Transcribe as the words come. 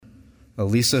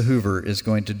Elisa Hoover is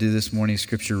going to do this morning's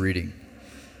scripture reading.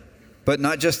 But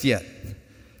not just yet,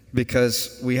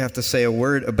 because we have to say a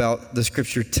word about the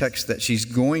scripture text that she's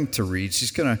going to read.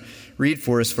 She's going to read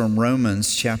for us from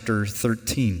Romans chapter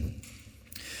 13.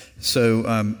 So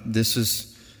this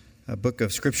is a book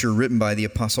of scripture written by the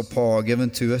Apostle Paul, given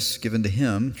to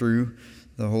him through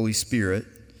the Holy Spirit,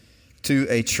 to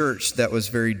a church that was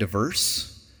very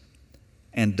diverse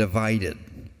and divided.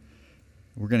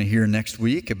 We're going to hear next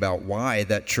week about why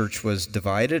that church was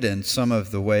divided and some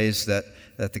of the ways that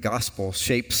the gospel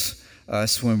shapes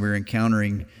us when we're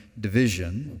encountering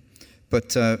division.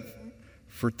 But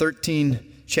for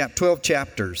 12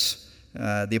 chapters,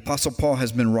 the Apostle Paul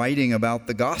has been writing about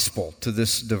the gospel to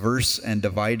this diverse and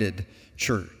divided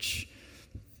church.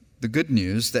 The good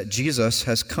news that Jesus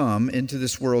has come into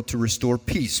this world to restore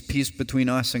peace between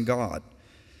us and God.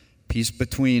 Peace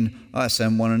between us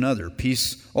and one another.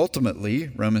 Peace, ultimately,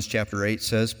 Romans chapter 8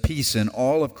 says, peace in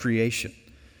all of creation.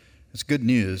 It's good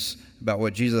news about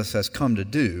what Jesus has come to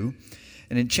do.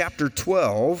 And in chapter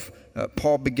 12,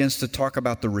 Paul begins to talk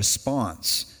about the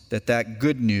response that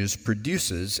good news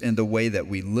produces in the way that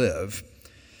we live.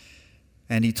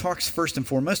 And he talks first and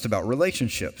foremost about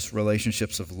relationships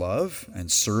of love and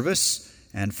service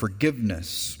and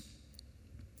forgiveness.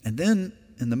 And then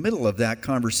in the middle of that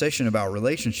conversation about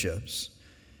relationships,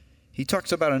 he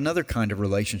talks about another kind of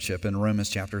relationship in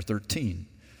Romans chapter 13.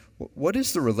 What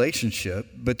is the relationship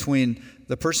between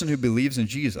the person who believes in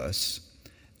Jesus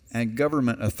and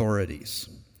government authorities?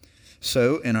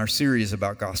 So in our series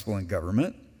about gospel and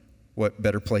government, what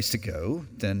better place to go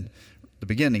than the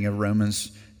beginning of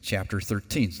Romans chapter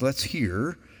 13? So let's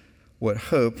hear what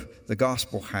hope the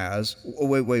gospel has. Oh,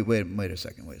 wait a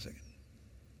second.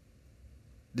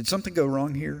 Did something go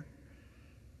wrong here?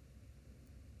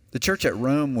 The church at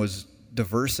Rome was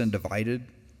diverse and divided,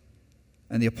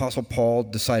 and the Apostle Paul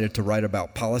decided to write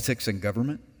about politics and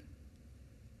government.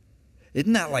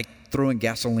 Isn't that like throwing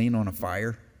gasoline on a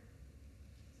fire?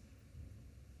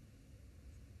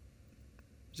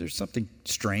 Is there something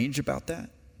strange about that?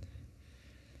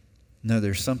 No,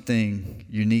 there's something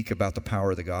unique about the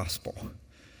power of the gospel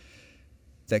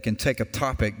that can take a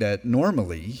topic that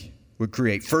normally would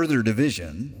create further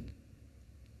division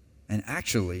and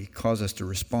actually cause us to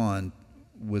respond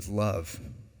with love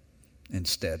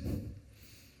instead.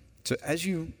 So as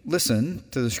you listen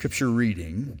to the scripture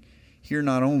reading, hear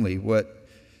not only what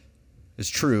is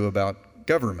true about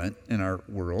government in our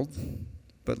world,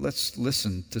 but let's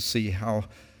listen to see how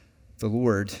the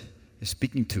Lord is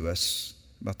speaking to us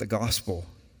about the gospel,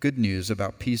 good news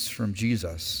about peace from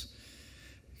Jesus.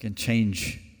 It can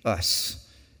change us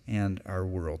and our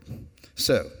world.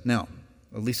 So, now,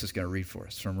 Elisa's going to read for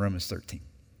us from Romans 13.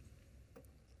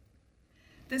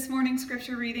 This morning's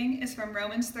scripture reading is from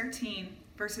Romans 13,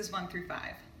 verses 1 through 5.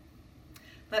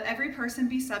 Let every person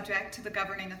be subject to the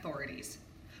governing authorities,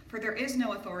 for there is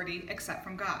no authority except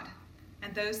from God,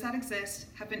 and those that exist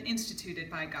have been instituted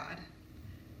by God.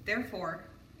 Therefore,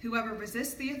 whoever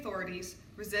resists the authorities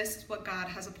resists what God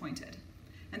has appointed,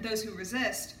 and those who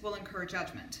resist will incur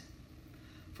judgment.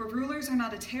 For rulers are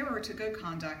not a terror to good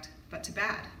conduct, but to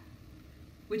bad.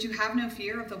 Would you have no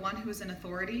fear of the one who is in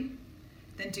authority?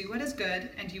 Then do what is good,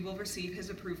 and you will receive his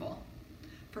approval.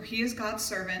 For he is God's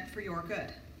servant for your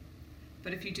good.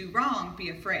 But if you do wrong, be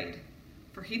afraid,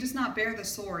 for he does not bear the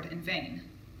sword in vain.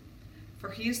 For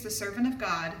he is the servant of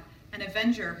God, an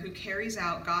avenger who carries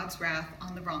out God's wrath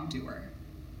on the wrongdoer.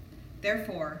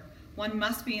 Therefore, one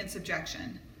must be in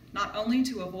subjection, not only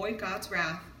to avoid God's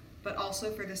wrath, but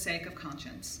also for the sake of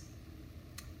conscience.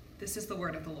 This is the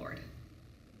word of the Lord.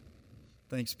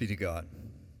 Thanks be to God.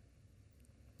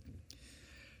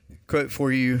 Quote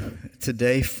for you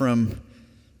today from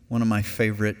one of my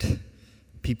favorite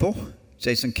people,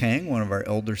 Jason Kang, one of our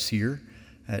elders here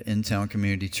at In-Town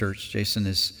Community Church. Jason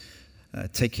is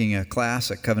taking a class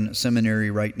at Covenant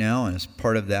Seminary right now, and as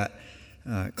part of that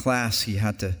class, he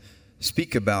had to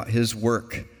speak about his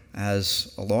work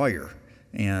as a lawyer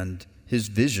and his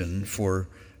vision for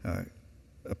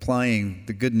applying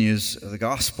the good news of the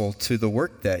gospel to the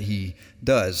work that he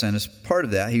does. And as part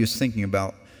of that, he was thinking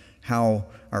about how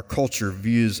our culture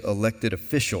views elected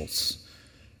officials.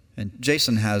 And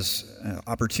Jason has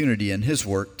opportunity in his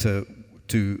work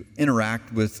to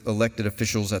interact with elected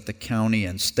officials at the county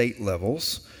and state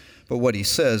levels. But what he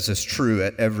says is true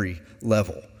at every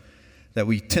level, that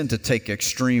we tend to take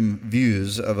extreme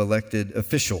views of elected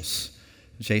officials.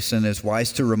 Jason is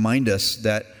wise to remind us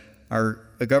that our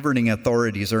governing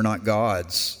authorities are not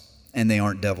gods and they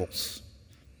aren't devils.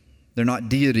 They're not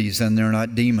deities and they're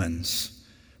not demons.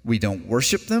 We don't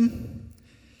worship them,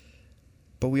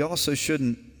 but we also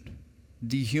shouldn't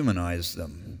dehumanize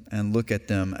them and look at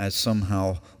them as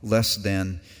somehow less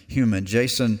than human.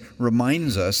 Jason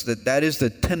reminds us that that is the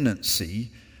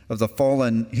tendency of the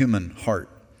fallen human heart,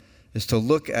 is to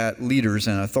look at leaders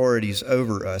and authorities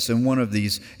over us in one of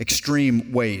these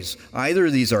extreme ways. Either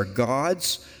these are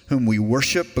gods whom we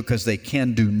worship because they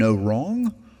can do no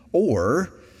wrong,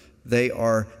 or they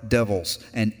are devils,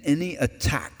 and any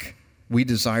attack we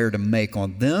desire to make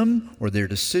on them or their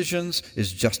decisions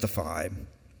is justified.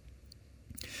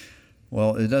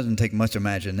 Well, it doesn't take much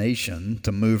imagination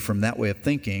to move from that way of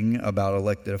thinking about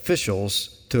elected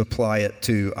officials to apply it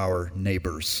to our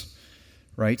neighbors,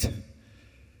 right?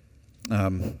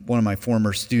 One of my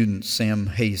former students, Sam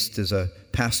Haste, is a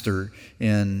pastor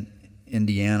in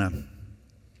Indiana,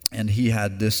 and he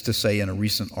had this to say in a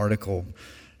recent article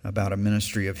about a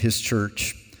ministry of his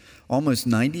church. Almost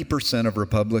 90% of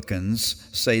Republicans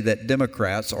say that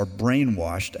Democrats are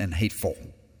brainwashed and hateful.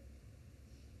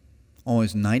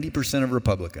 Almost 90% of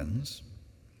Republicans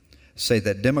say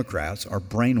that Democrats are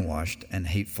brainwashed and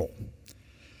hateful.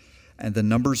 And the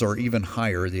numbers are even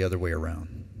higher the other way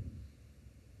around.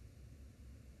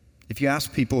 If you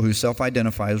ask people who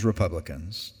self-identify as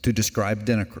Republicans to describe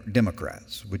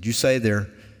Democrats, would you say they're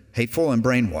hateful and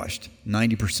brainwashed?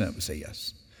 90% would say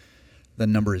yes. The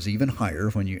number is even higher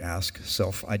when you ask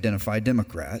self-identified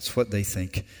Democrats what they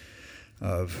think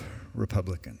of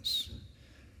Republicans.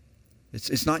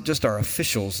 It's not just our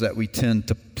officials that we tend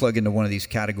to plug into one of these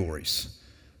categories.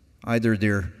 Either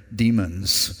they're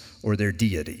demons or they're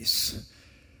deities.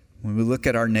 When we look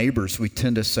at our neighbors, we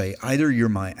tend to say, either you're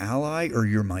my ally or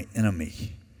you're my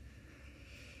enemy.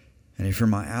 And if you're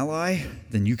my ally,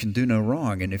 then you can do no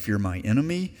wrong. And if you're my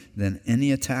enemy, then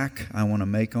any attack I want to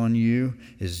make on you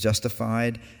is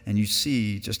justified. And you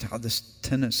see just how this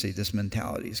tendency, this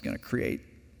mentality is going to create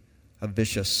a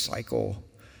vicious cycle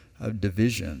of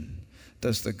division.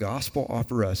 Does the gospel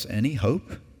offer us any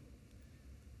hope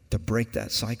to break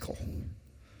that cycle?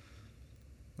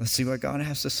 Let's see what God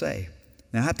has to say.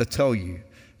 Now, I have to tell you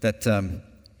that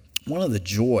one of the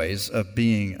joys of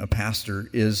being a pastor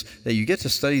is that you get to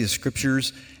study the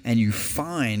scriptures and you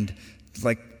find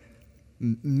like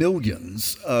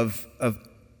millions of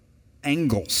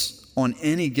angles on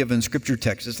any given scripture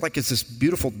text. It's like it's this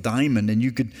beautiful diamond, and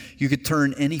you could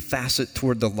turn any facet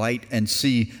toward the light and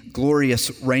see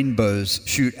glorious rainbows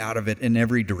shoot out of it in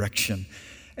every direction.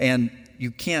 And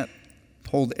you can't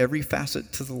hold every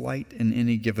facet to the light in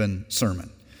any given sermon.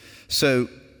 So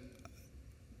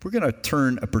we're going to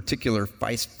turn a particular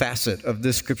facet of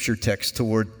this scripture text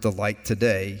toward the light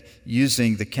today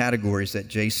using the categories that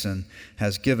Jason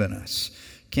has given us.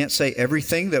 Can't say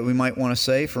everything that we might want to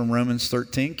say from Romans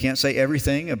 13. Can't say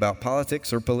everything about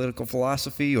politics or political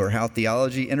philosophy or how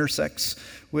theology intersects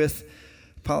with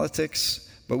politics.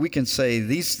 But we can say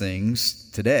these things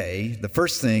today. The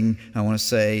first thing I want to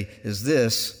say is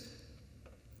this: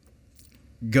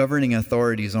 governing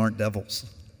authorities aren't devils.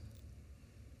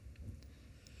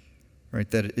 Right?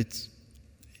 That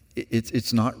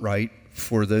it's not right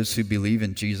for those who believe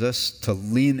in Jesus to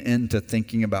lean into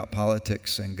thinking about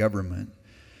politics and government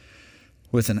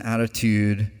with an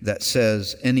attitude that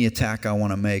says any attack I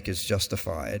want to make is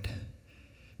justified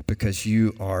because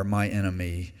you are my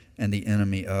enemy and the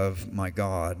enemy of my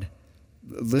God.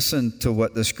 Listen to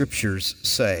what the scriptures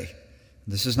say.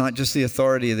 This is not just the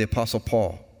authority of the Apostle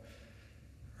Paul.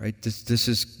 Right? This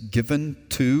is given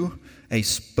to a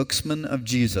spokesman of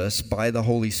Jesus by the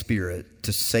Holy Spirit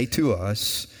to say to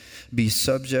us, be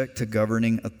subject to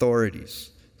governing authorities.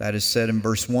 That is said in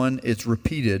verse 1. It's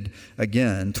repeated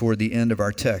again toward the end of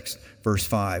our text. Verse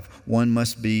 5, one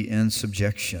must be in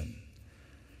subjection.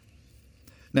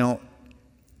 Now,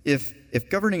 if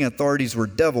governing authorities were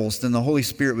devils, then the Holy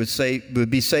Spirit would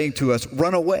be saying to us,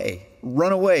 run away,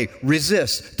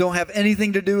 resist, don't have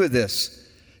anything to do with this.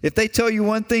 If they tell you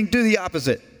one thing, do the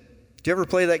opposite. Did you ever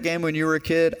play that game when you were a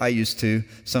kid? I used to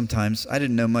sometimes. I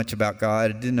didn't know much about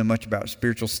God. I didn't know much about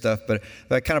spiritual stuff, but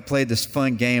I kind of played this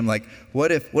fun game like,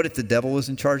 what if the devil was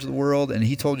in charge of the world and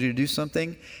he told you to do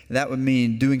something? That would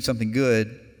mean doing something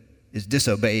good is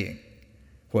disobeying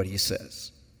what he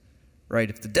says, right?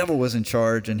 If the devil was in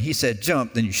charge and he said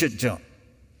jump, then you shouldn't jump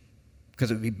because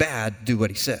it would be bad to do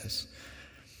what he says.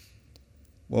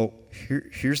 Well,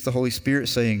 here's the Holy Spirit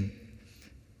saying,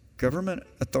 government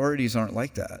authorities aren't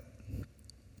like that.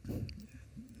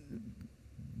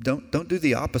 Don't do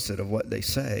the opposite of what they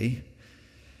say,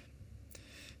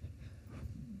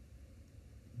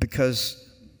 because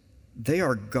they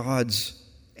are God's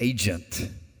agent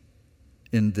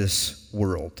in this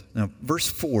world. Now, verse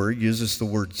 4 uses the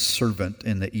word servant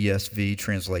in the ESV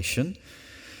translation.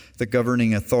 The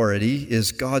governing authority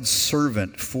is God's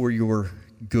servant for your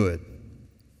good.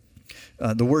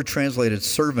 The word translated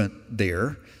servant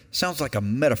there sounds like a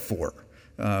metaphor,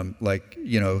 like,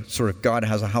 sort of God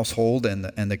has a household and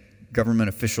the government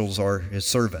officials are his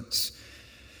servants.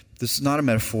 This is not a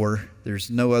metaphor. There's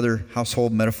no other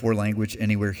household metaphor language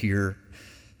anywhere here.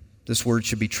 This word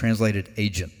should be translated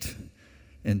agent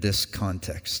in this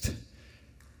context.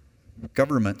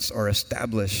 Governments are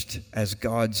established as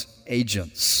God's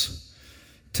agents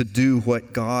to do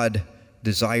what God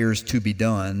desires to be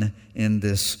done in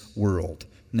this world.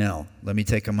 Now, let me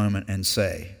take a moment and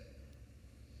say,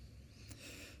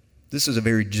 this is a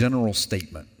very general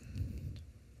statement,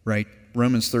 right?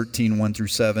 Romans 13, 1 through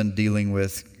 7, dealing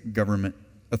with government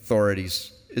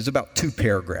authorities, is about 2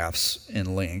 paragraphs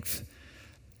in length.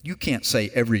 You can't say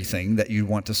everything that you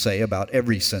want to say about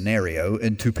every scenario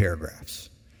in 2 paragraphs,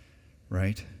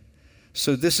 right?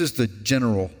 So this is the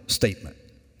general statement.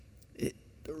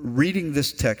 Reading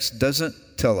this text doesn't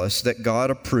tell us that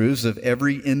God approves of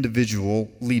every individual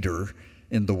leader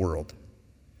in the world.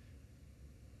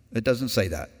 It doesn't say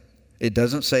that. It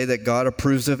doesn't say that God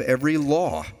approves of every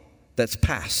law that's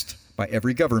passed by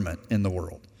every government in the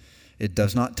world. It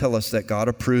does not tell us that God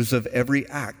approves of every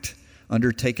act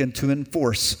undertaken to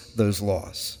enforce those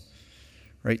laws.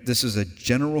 Right? This is a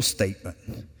general statement.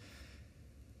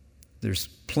 There's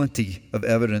plenty of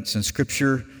evidence in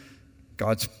Scripture.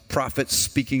 God's prophets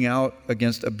speaking out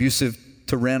against abusive,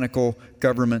 tyrannical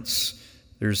governments.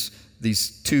 There's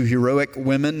these 2 heroic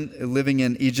women living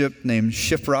in Egypt named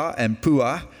Shiphrah and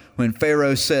Puah. When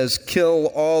Pharaoh says, kill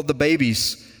all the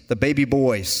babies, the baby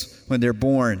boys, when they're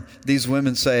born, these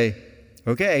women say,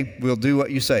 okay, we'll do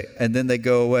what you say. And then they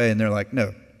go away and they're like,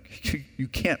 no, you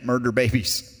can't murder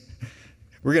babies.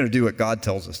 We're going to do what God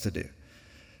tells us to do.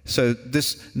 So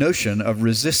this notion of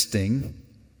resisting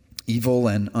evil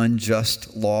and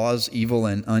unjust laws, evil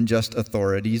and unjust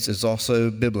authorities is also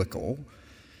biblical.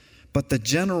 But the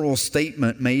general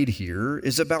statement made here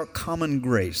is about common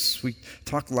grace. We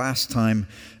talked last time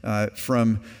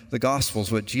from the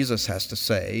Gospels what Jesus has to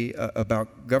say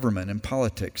about government and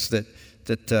politics, that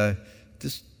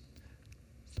this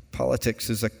politics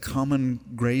is a common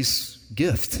grace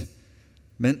gift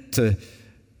meant to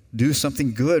do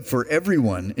something good for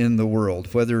everyone in the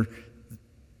world, whether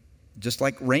just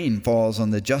like rain falls on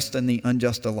the just and the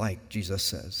unjust alike, Jesus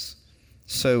says.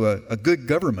 So a good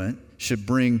government should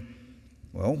bring,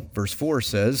 well, verse 4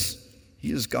 says,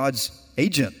 he is God's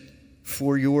agent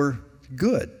for your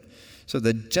good. So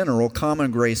the general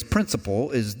common grace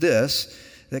principle is this,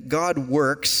 that God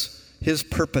works his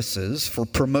purposes for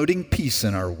promoting peace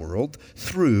in our world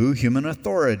through human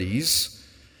authorities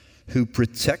who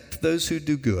protect those who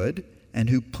do good and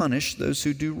who punish those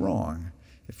who do wrong.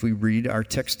 If we read our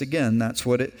text again, that's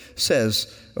what it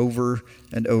says over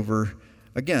and over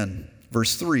again.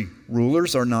 Verse 3,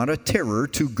 rulers are not a terror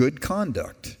to good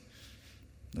conduct.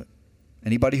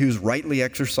 Anybody who's rightly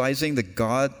exercising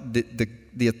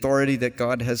the authority that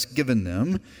God has given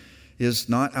them is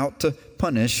not out to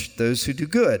punish those who do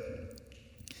good.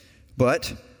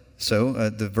 But, so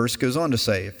the verse goes on to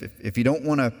say, if you don't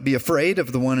want to be afraid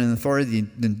of the one in authority,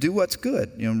 then do what's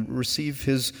good. Receive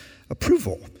his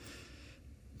approval.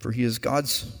 For he is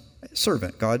God's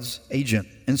servant, God's agent,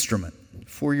 instrument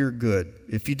for your good.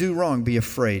 If you do wrong, be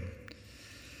afraid.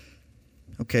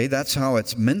 Okay, that's how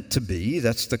it's meant to be.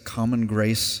 That's the common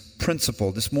grace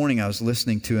principle. This morning I was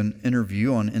listening to an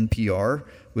interview on NPR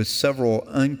with several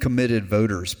uncommitted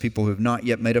voters, people who have not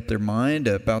yet made up their mind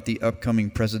about the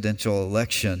upcoming presidential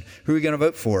election. Who are we going to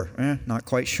vote for? Not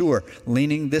quite sure.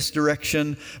 Leaning this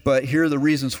direction, but here are the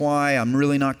reasons why I'm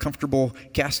really not comfortable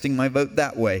casting my vote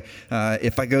that way.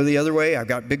 If I go the other way, I've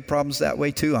got big problems that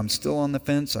way too. I'm still on the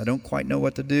fence. I don't quite know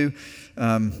what to do.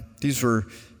 These were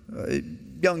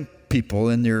young people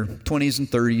in their 20s and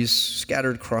 30s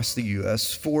scattered across the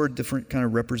U.S., 4 different kind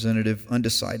of representative,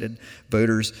 undecided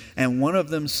voters. And one of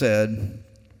them said,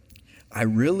 I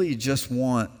really just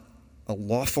want a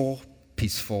lawful,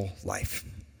 peaceful life.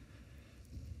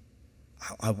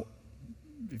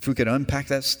 If we could unpack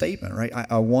that statement, right?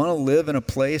 I want to live in a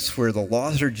place where the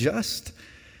laws are just,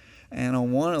 and I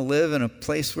want to live in a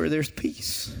place where there's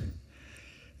peace.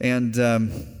 And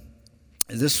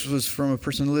this was from a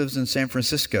person who lives in San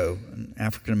Francisco, an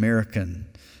African-American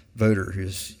voter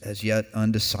who's as yet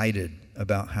undecided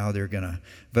about how they're going to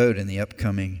vote in the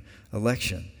upcoming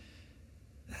election.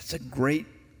 That's a great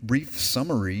brief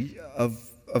summary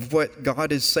of what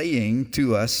God is saying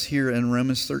to us here in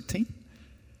Romans 13.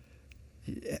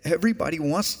 Everybody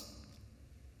wants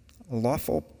a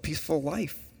lawful, peaceful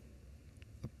life,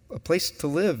 a place to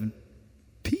live,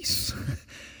 peace.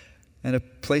 And a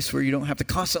place where you don't have to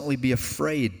constantly be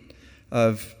afraid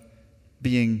of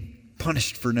being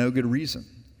punished for no good reason.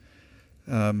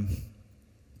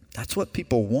 That's what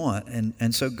people want,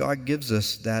 and so God gives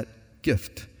us that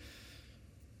gift.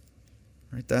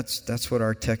 Right? That's what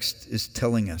our text is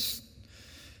telling us,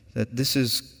 that this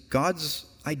is God's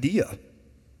idea,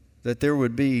 that there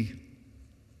would be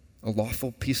a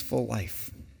lawful, peaceful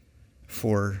life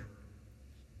for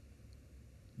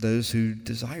those who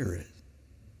desire it.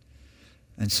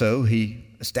 And so he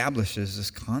establishes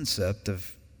this concept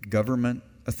of government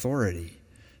authority.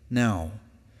 Now,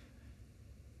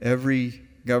 every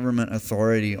government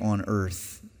authority on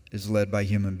earth is led by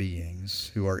human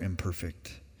beings who are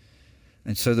imperfect.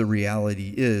 And so the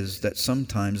reality is that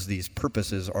sometimes these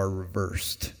purposes are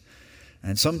reversed.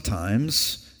 And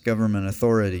sometimes government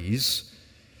authorities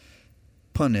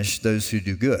punish those who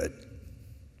do good,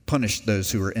 punish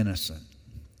those who are innocent.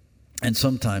 And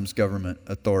sometimes government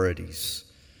authorities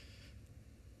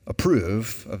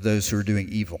approve of those who are doing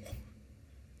evil.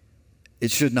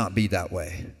 It should not be that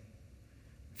way.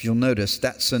 If you'll notice,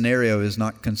 that scenario is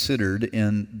not considered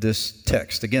in this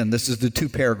text. Again, this is the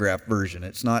 2-paragraph version.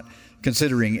 It's not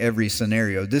considering every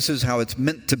scenario. This is how it's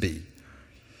meant to be.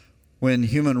 When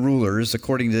human rulers,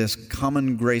 according to this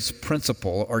common grace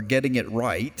principle, are getting it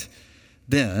right,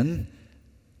 then,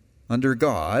 under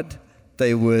God,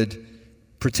 they would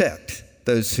protect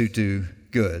those who do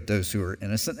good, those who are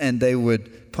innocent, and they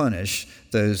would punish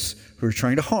those who are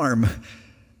trying to harm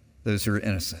those who are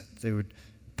innocent. They would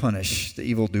punish the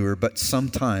evildoer, but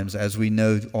sometimes, as we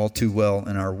know all too well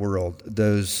in our world,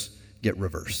 those get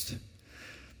reversed.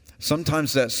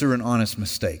 Sometimes that's through an honest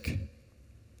mistake.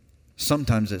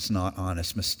 Sometimes it's not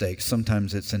honest mistake.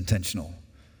 Sometimes it's intentional.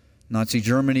 Nazi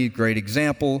Germany, great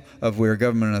example of where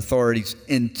government authorities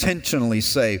intentionally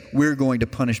say, we're going to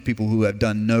punish people who have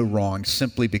done no wrong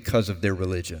simply because of their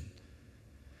religion.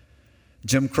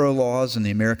 Jim Crow laws in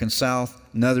the American South,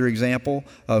 another example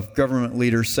of government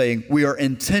leaders saying, we are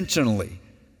intentionally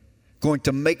going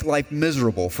to make life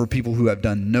miserable for people who have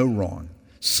done no wrong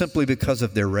simply because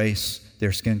of their race,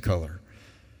 their skin color.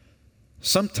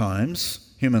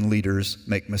 Sometimes human leaders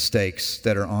make mistakes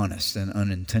that are honest and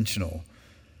unintentional.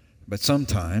 But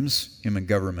sometimes human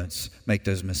governments make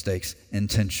those mistakes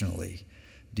intentionally.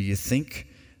 Do you think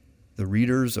the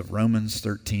readers of Romans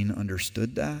 13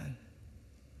 understood that?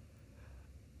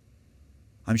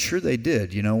 I'm sure they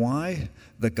did. You know why?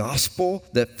 The gospel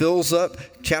that fills up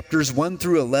chapters 1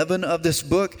 through 11 of this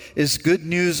book is good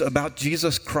news about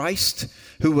Jesus Christ,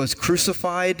 who was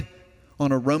crucified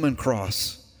on a Roman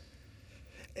cross.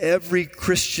 Every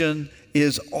Christian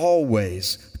is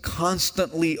always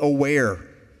constantly aware.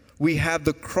 We have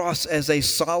the cross as a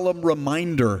solemn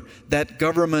reminder that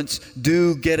governments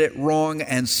do get it wrong,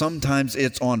 and sometimes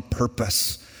it's on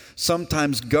purpose.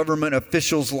 Sometimes government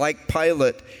officials like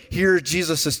Pilate hear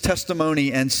Jesus'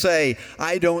 testimony and say,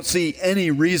 I don't see any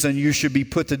reason you should be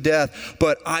put to death,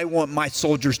 but I want my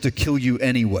soldiers to kill you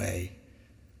anyway.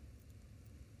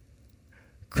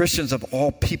 Christians of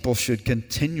all people should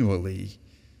continually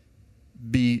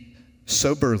be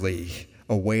soberly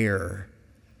aware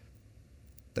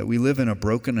that we live in a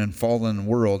broken and fallen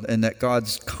world, and that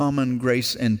God's common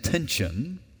grace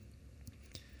intention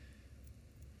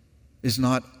is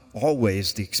not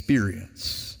always the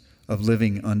experience of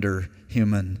living under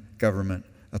human government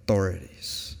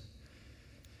authorities.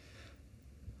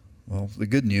 Well, the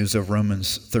good news of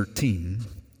Romans 13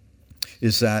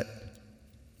 is that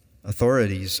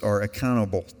authorities are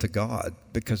accountable to God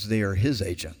because they are His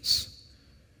agents,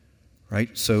 right?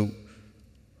 So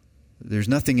there's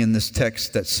nothing in this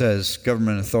text that says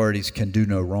government authorities can do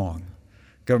no wrong.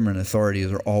 Government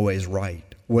authorities are always right.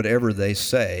 Whatever they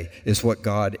say is what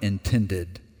God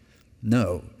intended.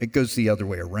 No, it goes the other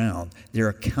way around. They're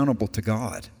accountable to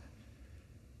God.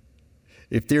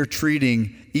 If they're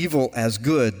treating evil as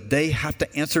good, they have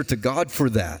to answer to God for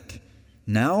that,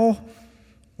 now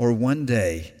or one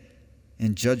day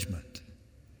in judgment.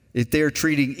 If they're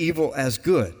treating evil as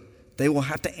good, they will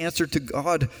have to answer to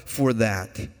God for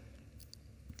that.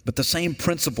 But the same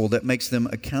principle that makes them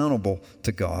accountable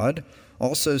to God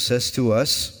also says to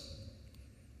us,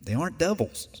 they aren't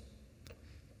devils.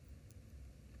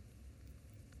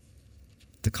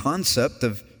 The concept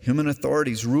of human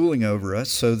authorities ruling over us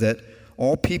so that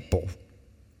all people,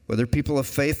 whether people of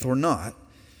faith or not,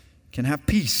 can have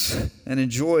peace and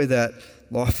enjoy that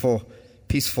lawful,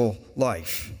 peaceful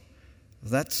life.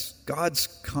 That's God's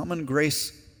common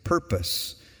grace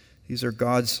purpose. These are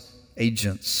God's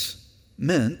agents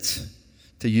meant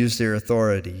to use their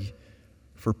authority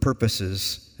for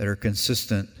purposes that are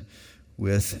consistent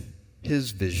with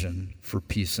His vision for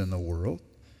peace in the world.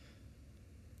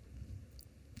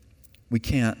 We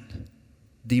can't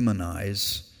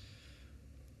demonize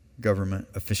government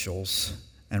officials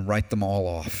and write them all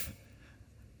off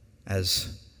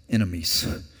as enemies,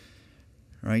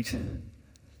 right?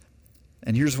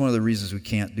 And here's one of the reasons we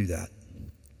can't do that.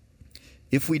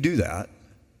 If we do that,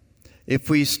 if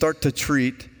we start to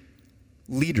treat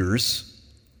leaders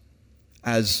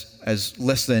as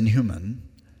less than human,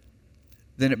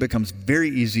 then it becomes very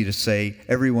easy to say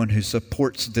everyone who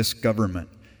supports this government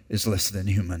is less than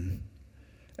human.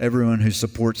 Everyone who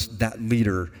supports that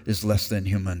leader is less than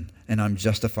human, and I'm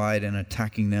justified in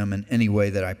attacking them in any way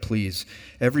that I please.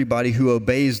 Everybody who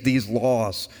obeys these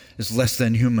laws is less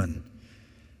than human.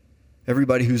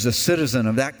 Everybody who's a citizen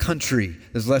of that country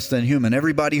is less than human.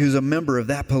 Everybody who's a member of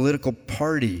that political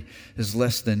party is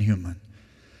less than human.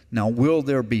 Now, will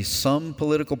there be some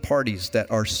political parties that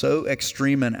are so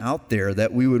extreme and out there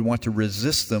that we would want to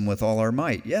resist them with all our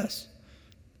might? Yes.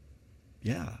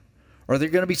 Yeah. Are there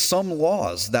going to be some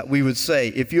laws that we would say,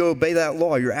 if you obey that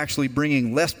law, you're actually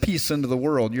bringing less peace into the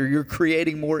world? You're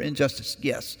creating more injustice?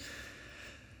 Yes.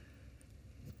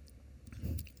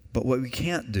 But what we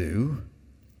can't do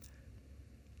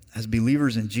as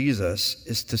believers in Jesus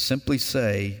is to simply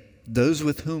say, those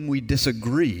with whom we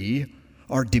disagree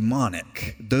are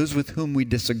demonic. Those with whom we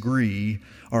disagree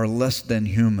are less than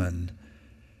human.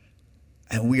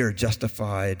 And we are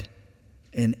justified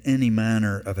in any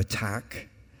manner of attack.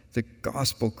 The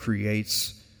gospel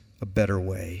creates a better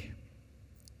way.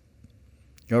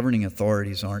 Governing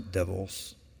authorities aren't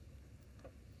devils.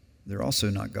 They're also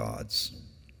not gods.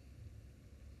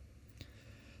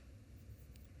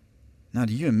 Now,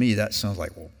 to you and me, that sounds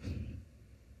like, well,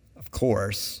 of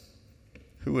course.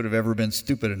 Who would have ever been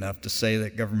stupid enough to say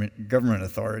that government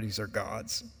authorities are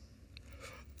gods?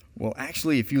 Well,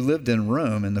 actually, if you lived in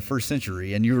Rome in the first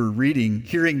century and you were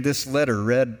hearing this letter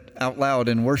read out loud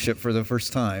in worship for the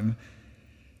first time,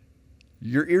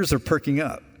 your ears are perking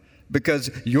up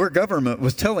because your government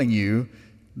was telling you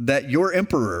that your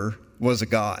emperor was a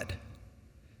god.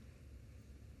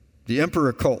 The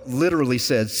emperor cult literally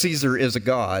said, Caesar is a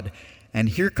god. And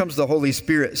here comes the Holy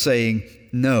Spirit saying,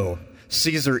 no,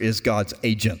 Caesar is God's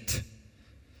agent.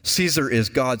 Caesar is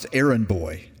God's errand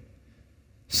boy.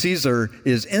 Caesar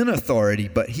is in authority,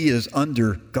 but he is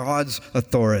under God's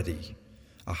authority,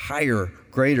 a higher,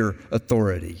 greater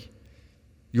authority.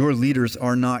 Your leaders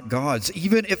are not gods,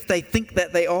 even if they think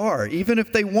that they are, even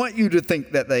if they want you to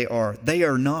think that they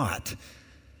are not.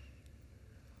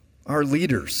 Our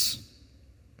leaders,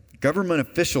 government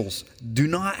officials, do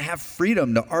not have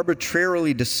freedom to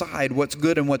arbitrarily decide what's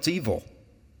good and what's evil.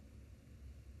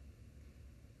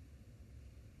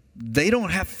 They don't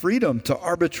have freedom to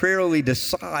arbitrarily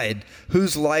decide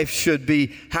whose life should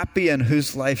be happy and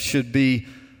whose life should be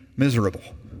miserable.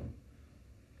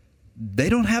 They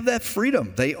don't have that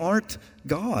freedom. They aren't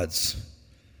gods.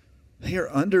 They are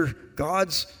under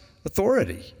God's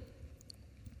authority.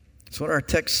 That's what our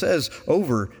text says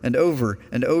over and over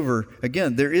and over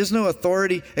again. There is no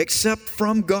authority except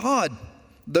from God.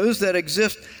 Those that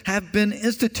exist have been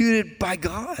instituted by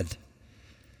God.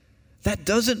 That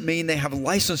doesn't mean they have a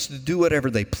license to do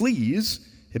whatever they please.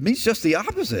 It means just the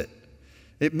opposite.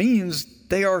 It means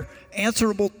they are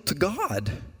answerable to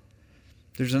God.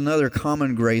 There's another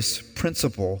common grace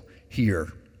principle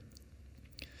here.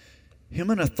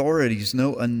 Human authorities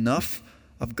know enough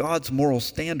of God's moral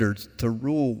standards to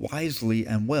rule wisely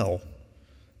and well.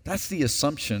 That's the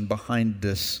assumption behind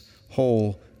this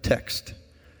whole text.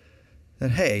 That,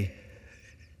 hey,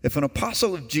 if an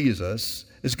apostle of Jesus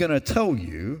is going to tell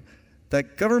you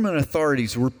that government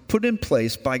authorities were put in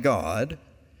place by God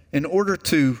in order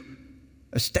to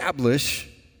establish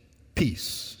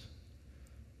peace,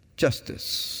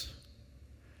 justice,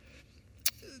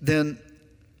 then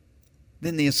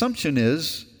the assumption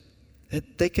is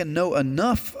that they can know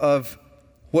enough of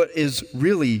what is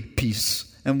really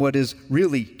peace and what is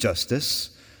really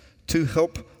justice to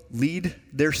help lead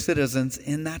their citizens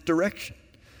in that direction.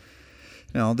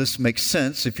 Now, this makes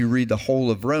sense if you read the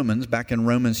whole of Romans. Back in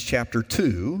Romans chapter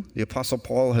 2, the Apostle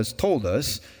Paul has told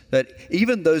us that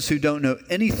even those who don't know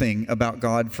anything about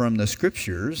God from the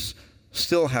Scriptures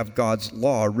still have God's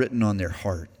law written on their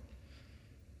heart.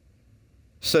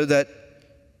 So that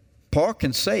Paul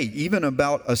can say, even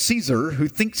about a Caesar who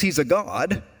thinks he's a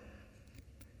god,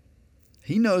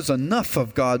 he knows enough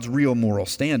of God's real moral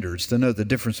standards to know the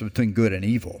difference between good and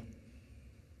evil.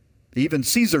 Even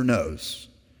Caesar knows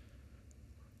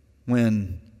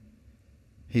when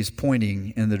he's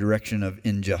pointing in the direction of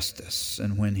injustice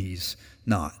and when he's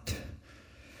not.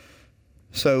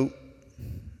 So,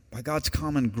 by God's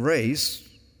common grace,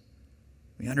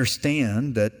 we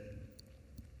understand that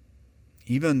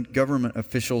even government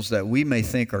officials that we may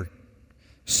think are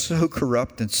so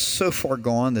corrupt and so far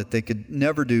gone that they could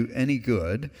never do any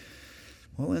good,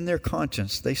 well, in their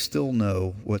conscience, they still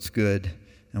know what's good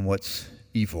and what's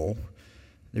evil.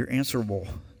 They're answerable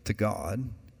to God.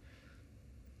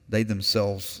 They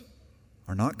themselves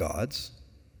are not gods.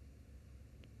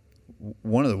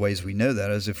 One of the ways we know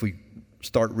that is if we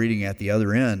start reading at the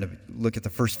other end, look at the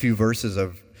first few verses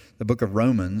of the book of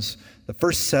Romans. The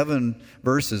first 7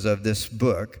 verses of this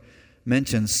book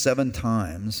mention 7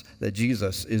 times that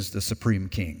Jesus is the supreme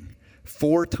king.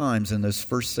 4 times in those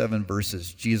first 7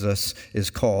 verses, Jesus is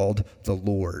called the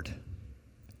Lord.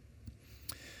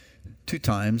 2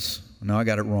 times, no, I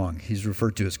got it wrong. He's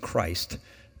referred to as Christ.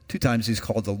 2 times he's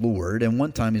called the Lord, and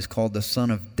 1 time he's called the Son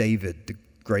of David, the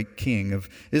great king of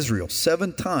Israel.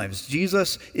 7 times,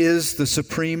 Jesus is the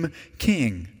supreme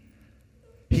king.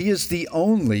 He is the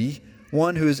only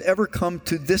one who has ever come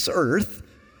to this earth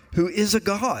who is a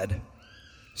God.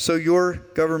 So your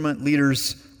government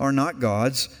leaders are not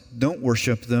gods. Don't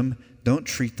worship them. Don't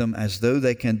treat them as though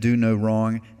they can do no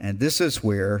wrong. And this is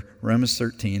where Romans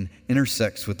 13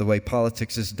 intersects with the way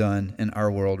politics is done in our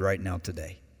world right now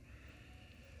today.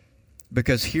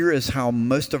 Because here is how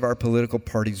most of our political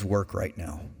parties work right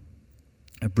now.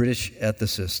 A British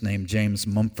ethicist named James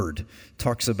Mumford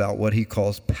talks about what he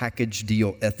calls package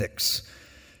deal ethics.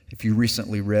 If you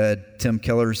recently read Tim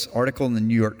Keller's article in the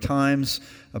New York Times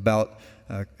about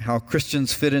how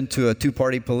Christians fit into a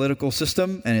 2-party political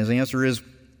system, and his answer is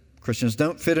Christians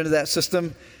don't fit into that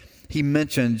system, he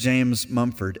mentioned James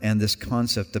Mumford and this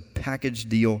concept of package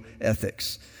deal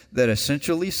ethics that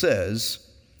essentially says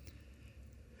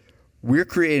we're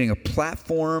creating a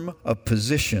platform of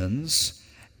positions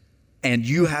and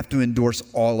you have to endorse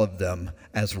all of them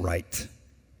as right.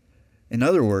 In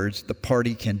other words, the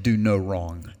party can do no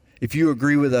wrong. If you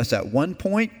agree with us at one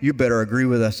point, you better agree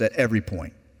with us at every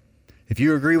point. If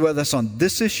you agree with us on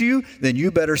this issue, then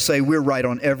you better say we're right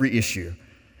on every issue.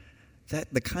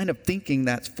 That the kind of thinking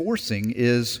that's forcing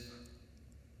is,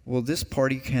 well, this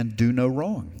party can do no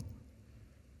wrong.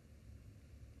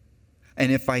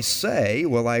 And if I say,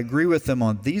 well, I agree with them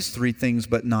on these 3 things,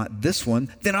 but not this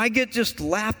one, then I get just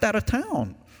laughed out of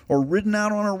town or ridden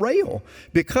out on a rail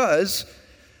because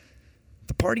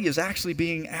the party is actually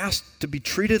being asked to be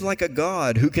treated like a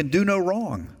God who can do no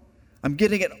wrong. I'm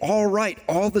getting it all right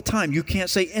all the time. You can't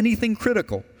say anything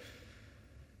critical.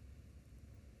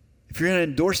 If you're going to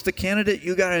endorse the candidate,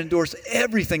 you got to endorse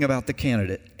everything about the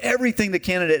candidate, everything the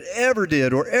candidate ever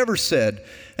did or ever said.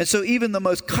 And so even the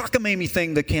most cockamamie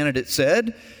thing the candidate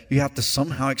said, you have to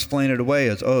somehow explain it away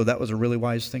as, oh, that was a really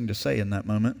wise thing to say in that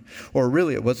moment. Or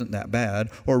really, it wasn't that bad.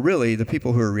 Or really, the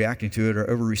people who are reacting to it are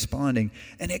over-responding.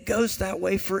 And it goes that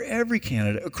way for every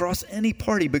candidate across any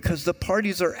party because the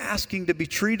parties are asking to be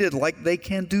treated like they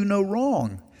can do no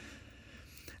wrong.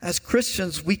 As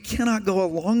Christians, we cannot go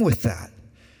along with that.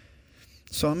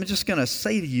 So I'm just going to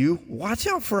say to you, watch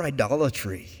out for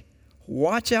idolatry.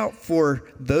 Watch out for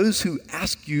those who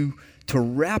ask you to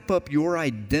wrap up your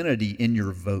identity in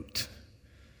your vote.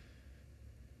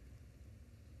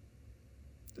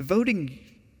 Voting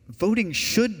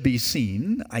should be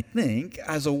seen, I think,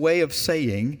 as a way of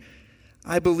saying,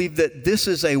 I believe that this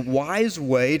is a wise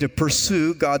way to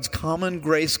pursue God's common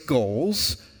grace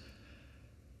goals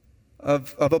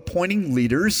of appointing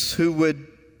leaders who would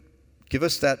give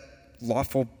us that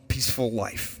lawful, peaceful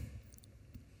life.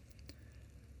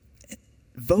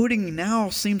 Voting now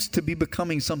seems to be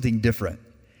becoming something different.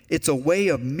 It's a way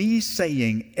of me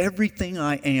saying everything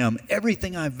I am,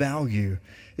 everything I value.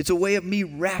 It's a way of me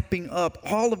wrapping up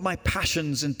all of my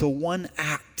passions into one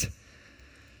act.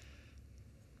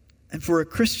 And for a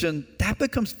Christian, that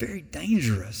becomes very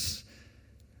dangerous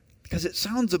because it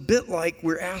sounds a bit like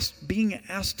we're being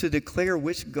asked to declare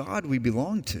which God we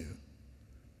belong to.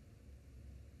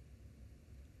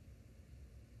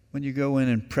 When you go in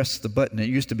and press the button, it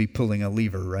used to be pulling a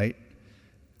lever, right?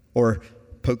 Or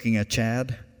poking a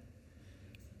Chad.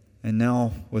 And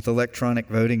now with electronic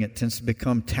voting, it tends to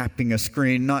become tapping a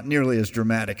screen, not nearly as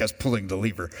dramatic as pulling the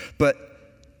lever. But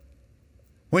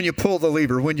when you pull the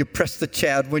lever, when you press the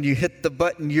Chad, when you hit the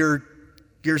button, you're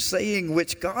saying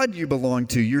which God you belong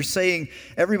to. You're saying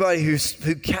everybody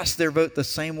who cast their vote the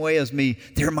same way as me,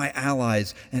 they're my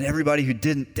allies. And everybody who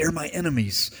didn't, they're my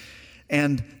enemies.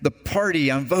 And the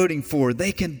party I'm voting for,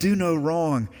 they can do no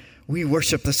wrong. We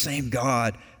worship the same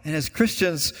God. And as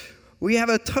Christians, we have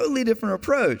a totally different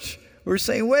approach. We're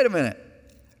saying, wait a minute.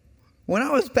 When I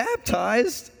was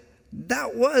baptized,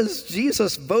 that was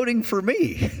Jesus voting for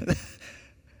me.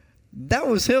 That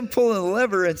was him pulling the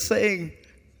lever and saying,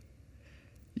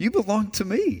 you belong to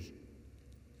me.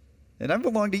 And I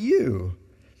belong to you.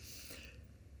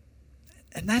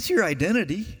 And that's your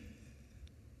identity.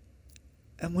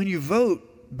 And when you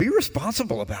vote, be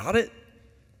responsible about it.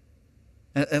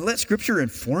 and let Scripture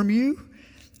inform you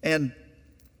and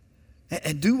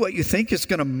do what you think is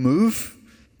going to move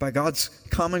by God's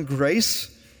common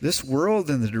grace this world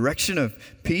in the direction of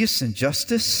peace and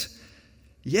justice?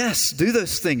 Yes, do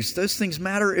those things. Those things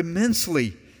matter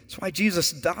immensely. That's why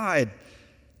Jesus died,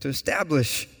 to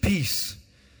establish peace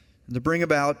and to bring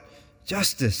about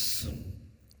justice.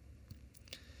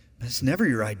 But it's never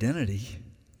your identity.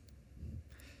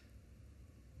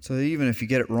 So even if you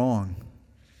get it wrong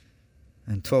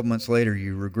and 12 months later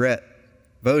you regret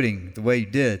voting the way you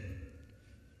did,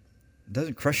 it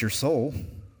doesn't crush your soul.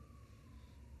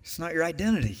 It's not your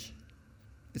identity.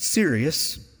 It's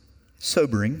serious,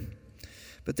 sobering.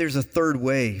 But there's a third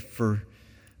way for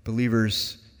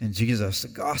believers in Jesus. The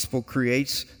gospel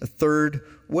creates a third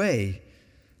way.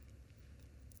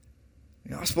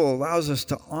 The gospel allows us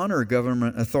to honor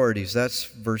government authorities. That's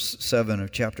verse 7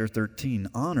 of chapter 13.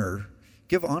 Honor.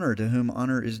 Give honor to whom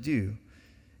honor is due.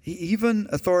 Even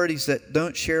authorities that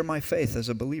don't share my faith as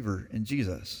a believer in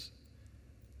Jesus,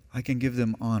 I can give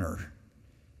them honor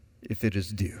if it is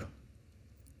due.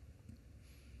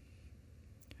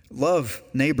 Love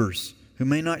neighbors who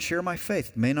may not share my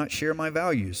faith, may not share my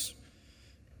values,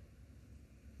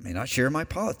 may not share my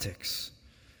politics.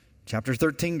 Chapter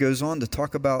 13 goes on to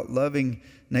talk about loving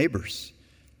neighbors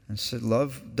and said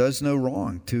love does no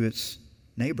wrong to its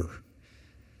neighbor.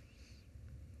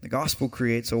 The gospel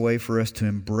creates a way for us to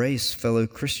embrace fellow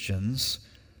Christians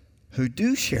who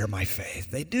do share my faith.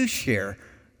 They do share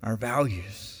our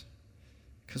values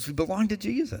because we belong to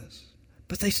Jesus.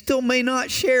 But they still may not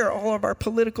share all of our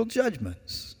political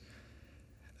judgments.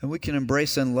 And we can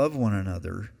embrace and love one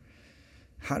another.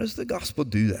 How does the gospel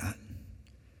do that?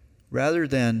 Rather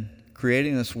than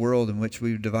creating this world in which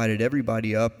we've divided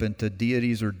everybody up into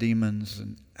deities or demons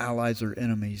and allies or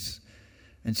enemies,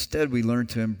 instead we learn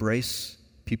to embrace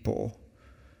people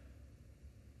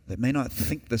that may not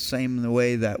think the same in the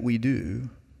way that we do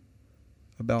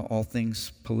about all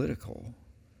things political.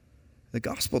 The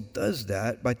gospel does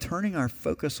that by turning our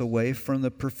focus away from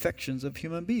the perfections of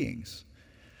human beings.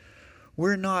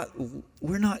 We're not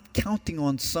counting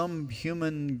on some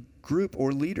human group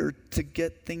or leader to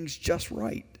get things just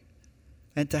right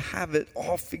and to have it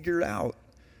all figured out.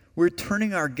 We're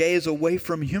turning our gaze away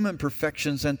from human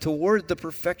perfections and toward the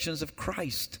perfections of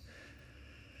Christ.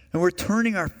 And we're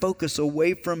turning our focus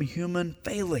away from human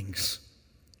failings.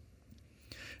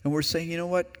 And we're saying, you know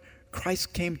what?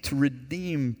 Christ came to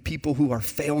redeem people who are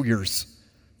failures.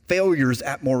 Failures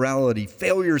at morality,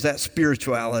 failures at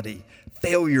spirituality,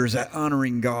 failures at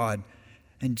honoring God.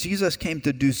 And Jesus came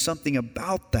to do something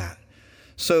about that.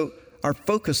 So our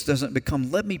focus doesn't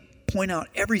become, let me point out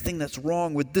everything that's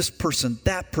wrong with this person,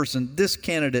 this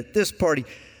candidate, this party.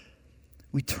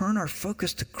 We turn our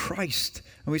focus to Christ.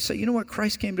 And we say, you know what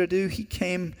Christ came to do? He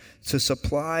came to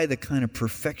supply the kind of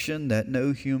perfection that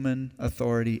no human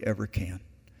authority ever can.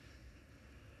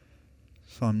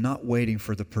 So I'm not waiting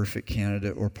for the perfect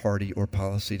candidate or party or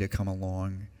policy to come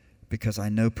along because I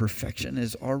know perfection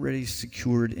is already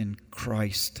secured in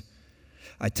Christ.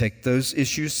 I take those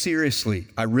issues seriously.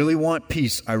 I really want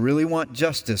peace. I really want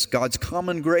justice. God's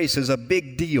common grace is a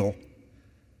big deal.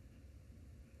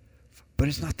 But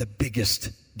it's not the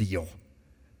biggest deal.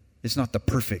 It's not the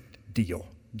perfect deal.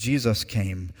 Jesus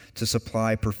came to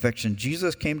supply perfection.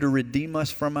 Jesus came to redeem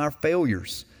us from our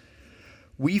failures.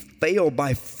 We fail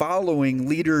by following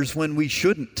leaders when we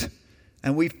shouldn't.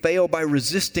 And we fail by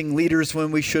resisting leaders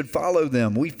when we should follow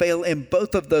them. We fail in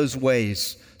both of those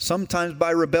ways. Sometimes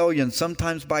by rebellion,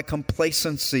 sometimes by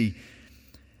complacency.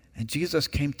 And Jesus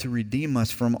came to redeem us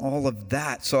from all of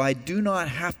that. So I do not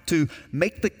have to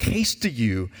make the case to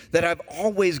you that I've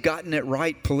always gotten it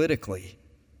right politically.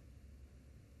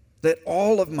 That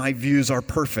all of my views are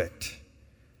perfect.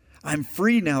 I'm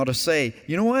free now to say,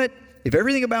 you know what? If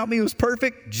everything about me was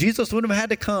perfect, Jesus wouldn't have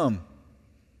had to come.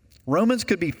 Romans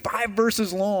could be 5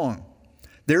 verses long.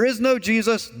 There is no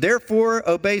Jesus, therefore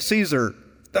obey Caesar.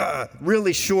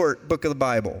 Really short book of the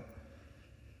Bible.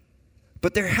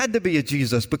 But there had to be a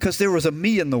Jesus because there was a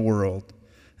me in the world.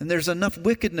 And there's enough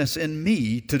wickedness in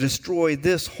me to destroy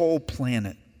this whole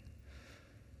planet.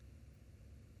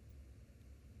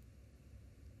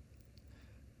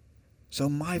 So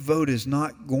my vote is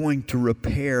not going to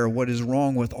repair what is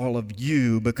wrong with all of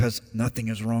you because nothing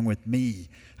is wrong with me.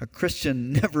 A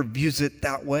Christian never views it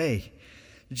that way.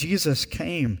 Jesus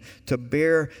came to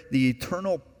bear the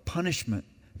eternal punishment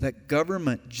that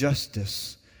government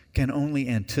justice can only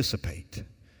anticipate.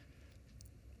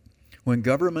 When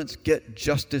governments get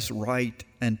justice right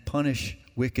and punish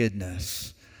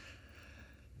wickedness,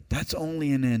 that's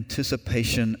only an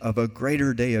anticipation of a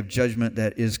greater day of judgment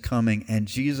that is coming, and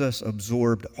Jesus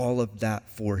absorbed all of that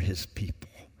for his people.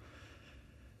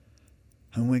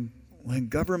 And when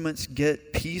governments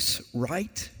get peace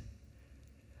right,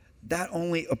 that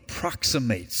only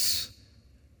approximates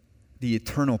the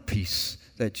eternal peace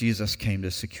that Jesus came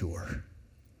to secure.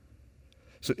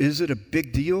 So is it a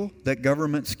big deal that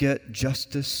governments get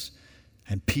justice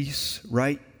and peace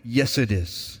right? Yes, it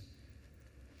is.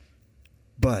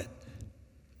 But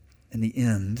in the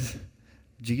end,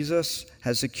 Jesus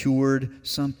has secured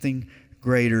something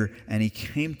greater, and he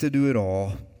came to do it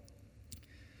all,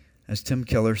 as Tim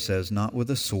Keller says, not with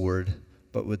a sword,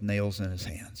 but with nails in his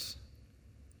hands.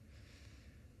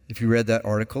 If you read that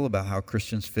article about how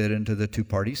Christians fit into the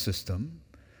two-party system,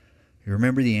 you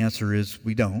remember the answer is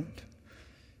we don't.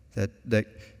 That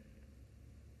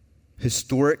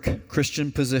historic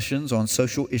Christian positions on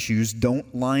social issues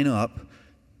don't line up,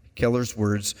 Keller's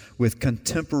words, with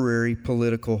contemporary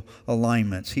political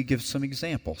alignments. He gives some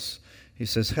examples. He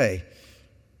says, hey,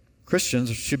 Christians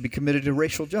should be committed to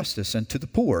racial justice and to the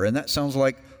poor. And that sounds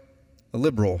like a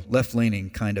liberal, left-leaning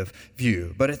kind of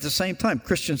view. But at the same time,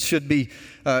 Christians should be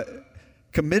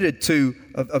committed to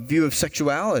a view of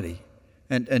sexuality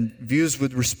and views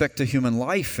with respect to human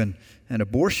life and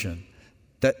abortion.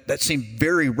 That seem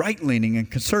very right-leaning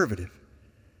and conservative.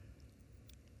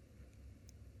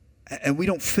 And we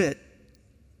don't fit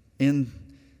in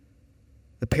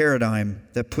the paradigm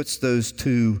that puts those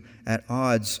two at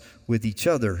odds with each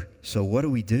other. So what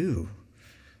do?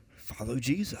 Follow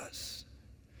Jesus.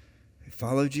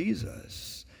 Follow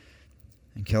Jesus.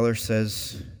 And Keller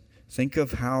says, think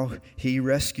of how he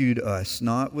rescued us,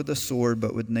 not with a sword,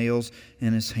 but with nails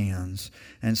in his hands.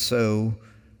 And so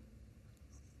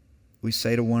we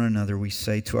say to one another, we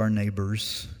say to our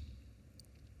neighbors,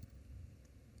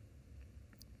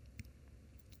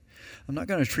 I'm not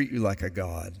going to treat you like a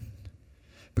god,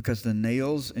 because the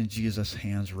nails in Jesus'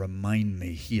 hands remind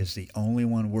me he is the only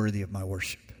one worthy of my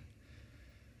worship.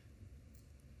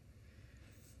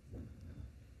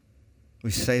 We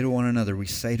say to one another, we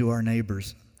say to our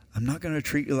neighbors, I'm not going to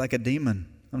treat you like a demon.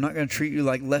 I'm not going to treat you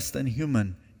like less than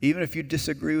human, even if you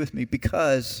disagree with me,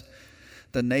 because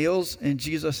the nails in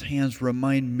Jesus' hands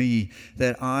remind me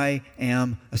that I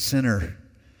am a sinner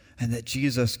and that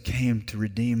Jesus came to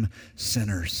redeem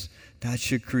sinners. That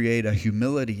should create a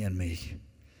humility in me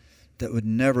that would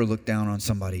never look down on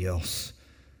somebody else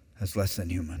as less than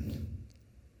human.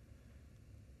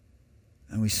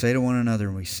 And we say to one another,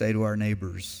 and we say to our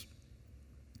neighbors,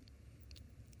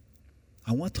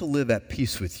 I want to live at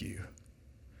peace with you,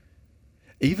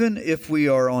 even if we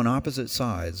are on opposite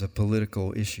sides of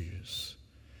political issues.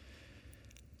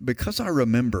 Because I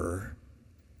remember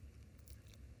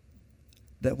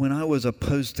that when I was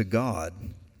opposed to God,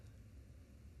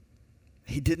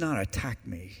 he did not attack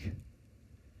me.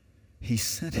 He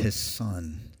sent his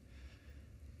Son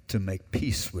to make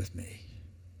peace with me.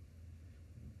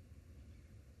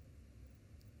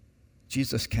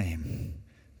 Jesus came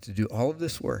to do all of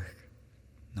this work,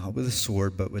 not with a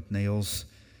sword, but with nails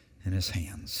in his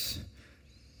hands.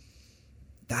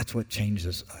 That's what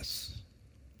changes us.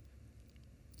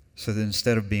 So that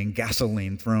instead of being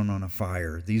gasoline thrown on a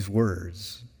fire, these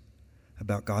words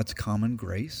about God's common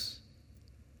grace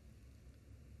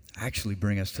actually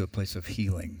bring us to a place of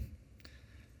healing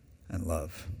and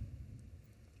love.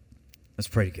 Let's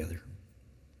pray together.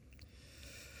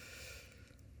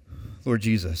 Lord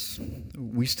Jesus,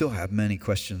 we still have many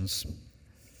questions.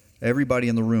 Everybody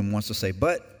in the room wants to say,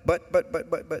 but.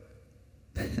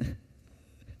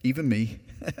 Even me.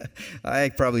 I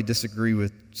probably disagree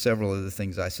with several of the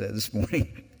things I said this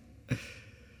morning.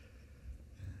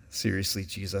 Seriously,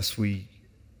 Jesus, we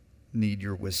need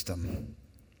your wisdom.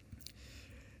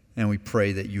 And we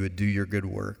pray that you would do your good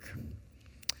work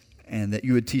and that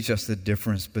you would teach us the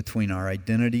difference between our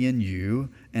identity in you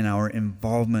and our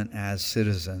involvement as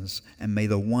citizens. And may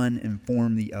the one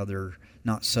inform the other,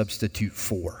 not substitute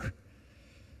for.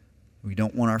 We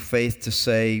don't want our faith to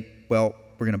say, well,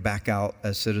 we're going to back out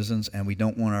as citizens, and we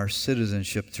don't want our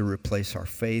citizenship to replace our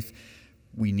faith.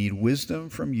 We need wisdom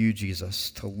from you, Jesus,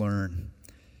 to learn.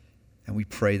 And we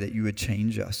pray that you would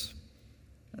change us,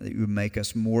 that you would make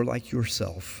us more like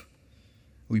yourself.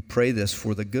 We pray this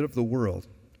for the good of the world,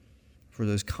 for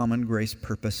those common grace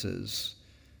purposes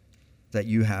that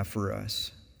you have for us.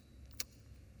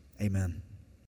 Amen.